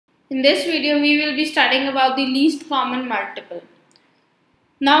In this video, we will be studying about the least common multiple.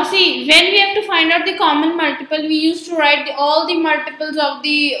 Now see, when we have to find out the common multiple, we used to write all the multiples of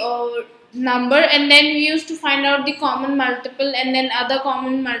the number, and then we used to find out the common multiple and then other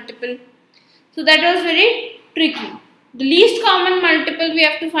common multiple. So that was very tricky. The least common multiple we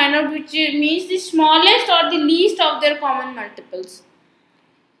have to find out, which means the smallest or the least of their common multiples.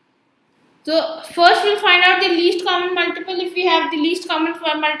 So first we'll find out the least common multiple. If we have the least common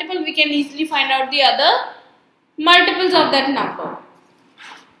multiple, we can easily find out the other multiples of that number.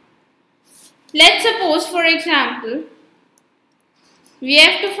 Let's suppose, for example, we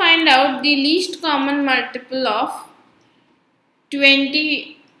have to find out the least common multiple of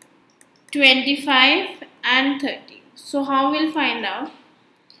 20, 25 and 30. So how we'll find out?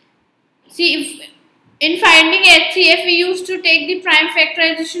 See, if in finding HCF, we used to take the prime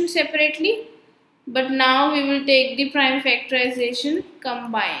factorization separately, but now we will take the prime factorization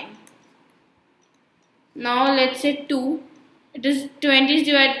combined. Now let's say 2. It is 20 is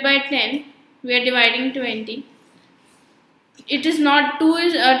divided by 10. We are dividing 20. It is not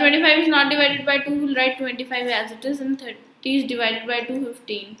 25 is not divided by 2. We'll write 25 as it is, and 30 is divided by 2,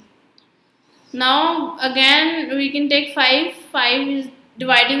 15. Now again we can take 5. 5 is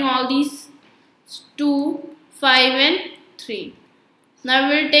dividing all these 2, 5 and 3. Now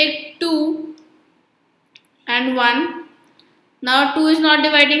we will take 2 and 1. Now 2 is not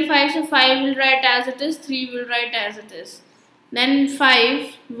dividing 5, so 5 will write as it is, 3 will write as it is. Then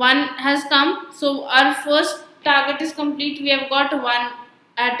 5, 1 has come, so our first target is complete. We have got 1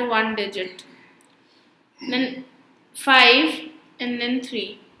 at 1 digit. Then 5 and then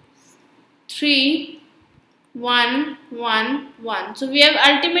 3. 3, 1, 1, 1. So we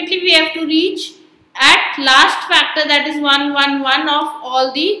have to reach at last factor, that is 1, 1, 1 of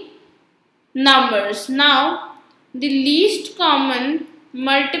all the numbers. Now the least common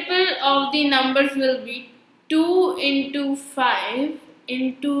multiple of the numbers will be 2 into 5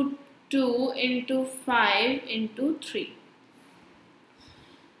 into 2 into 5 into 3.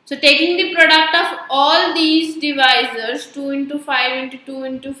 So taking the product of all these divisors, 2 into 5 into 2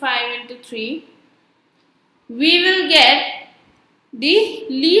 into 5 into 3, we will get the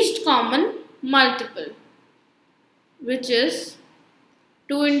least common multiple, which is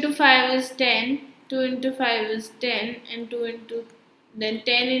 2 into 5 is 10, 2 into 5 is 10, and 10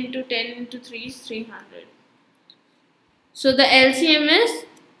 into 10 into 3 is 300. So the LCM is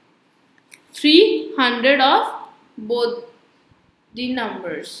 300 of both the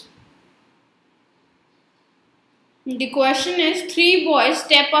numbers. The question is, 3 boys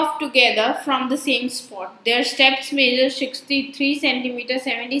step off together from the same spot. Their steps measure 63 cm,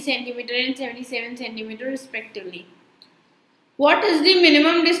 70 cm and 77 cm respectively. What is the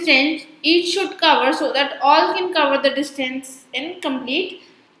minimum distance each should cover so that all can cover the distance in complete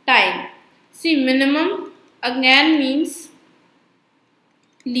time? See, minimum again means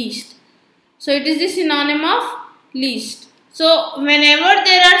least. So it is the synonym of least. So whenever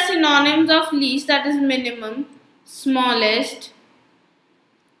there are synonyms of least, that is minimum, smallest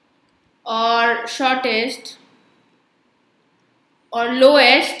or shortest or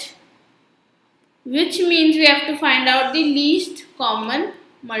lowest, which means we have to find out the least common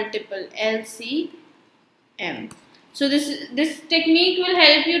multiple, LCM. So this technique will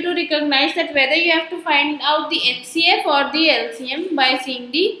help you to recognize that whether you have to find out the HCF or the LCM by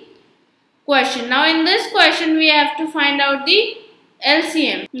seeing the question. Now in this question we have to find out the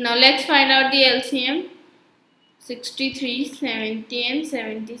LCM. Now let's find out the LCM. 63, 70 and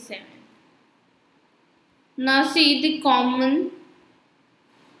 77. Now see, the common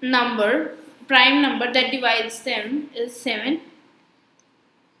number, prime number that divides them is 7.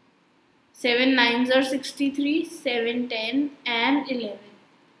 7 nines are 63, 7, 10 and 11.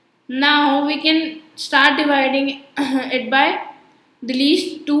 Now we can start dividing it by the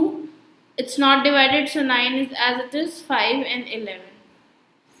least 2. It's not divided, so 9 is as it is, 5 and 11.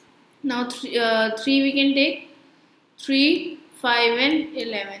 Now 3 we can take 3, 5 and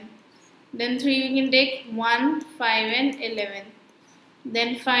 11. Then 3 we can take 1, 5 and 11.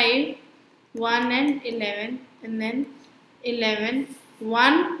 Then 5, 1 and 11. And then 11,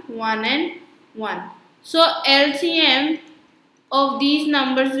 1, 1 and 1. So LCM of these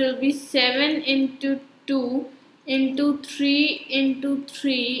numbers will be 7 into 2 into 3 into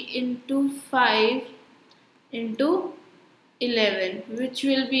 3 into 5 into 11, which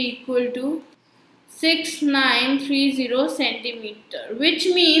will be equal to 6930 centimeter, which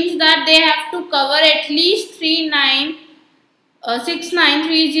means that they have to cover at least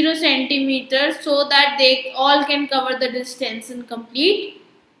 6930 centimeters so that they all can cover the distance in complete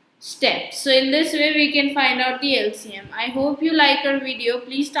steps. So in this way we can find out the LCM. I hope you like our video.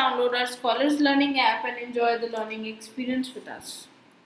 Please download our Scholars Learning app and enjoy the learning experience with us.